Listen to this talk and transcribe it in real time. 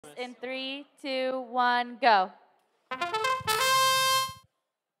in 3, 2, 1, go.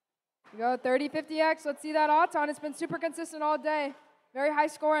 We go 30-50X. Let's see that Auton. It's been super consistent all day. Very high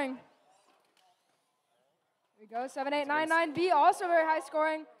scoring. Here we go 7899B, also very high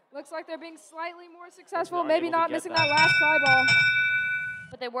scoring. Looks like they're being slightly more successful, maybe not missing that last try ball.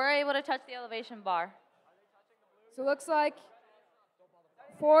 But they were able to touch the elevation bar. So it looks like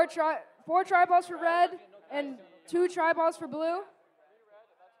four try balls for red and 2 try balls for blue.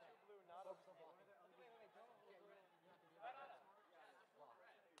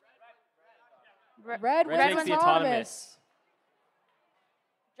 Red wins the autonomous.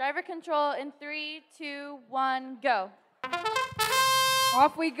 Driver control in 3, 2, 1, go.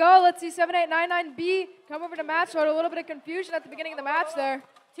 Off we go. Let's see 7899B come over to match load. A little bit of confusion at the beginning of the match there.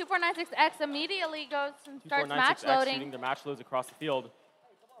 2496X immediately goes and starts match 2496X loading. shooting their match loads across the field.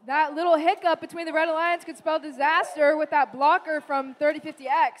 That little hiccup between the Red Alliance could spell disaster with that blocker from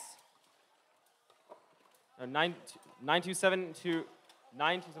 3050X.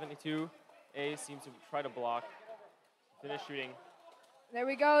 9272A seems to try to block. Finish shooting. There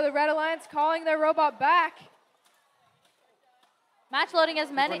we go. The Red Alliance calling their robot back. Match loading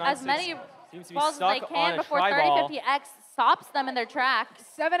as many balls as they can before 3050X stops them in their tracks.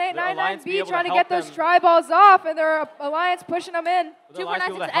 7899B trying to get those try balls off, and their Alliance pushing them in.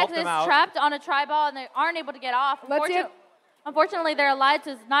 2496X is trapped on a try ball, and they aren't able to get off. Unfortunately, their Alliance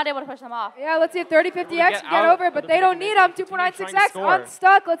is not able to push them off. Yeah, let's see if 3050X can get over it, but they don't need them. 2496X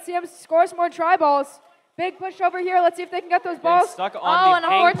unstuck. Let's see them score some more try balls. Big push over here. Let's see if they can get those balls. Stuck on and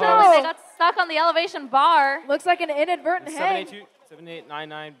unfortunately, they got stuck on the elevation bar. Looks like an inadvertent hang.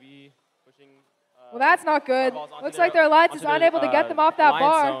 7899B pushing. Well, that's not good. Looks like their Alliance is unable to get them off that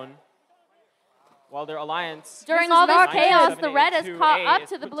bar. Zone. While their Alliance... During all this chaos, the red has caught up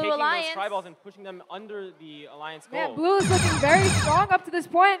to the blue Alliance. Taking those try-balls and pushing them under the Alliance goal. Man, blue is looking very strong up to this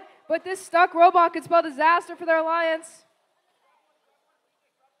point, but this stuck robot could spell disaster for their Alliance.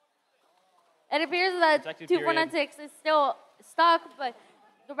 It appears that 2496 is still stuck, but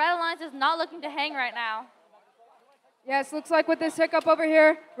the Red Alliance is not looking to hang right now. Yes, looks like with this hiccup over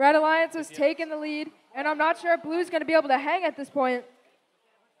here, Red Alliance has taken the lead, and I'm not sure if Blue's going to be able to hang at this point.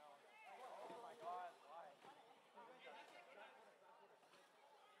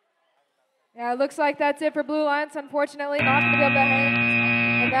 Yeah, it looks like that's it for Blue Alliance, unfortunately. Not going to be able to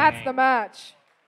hang, and that's the match.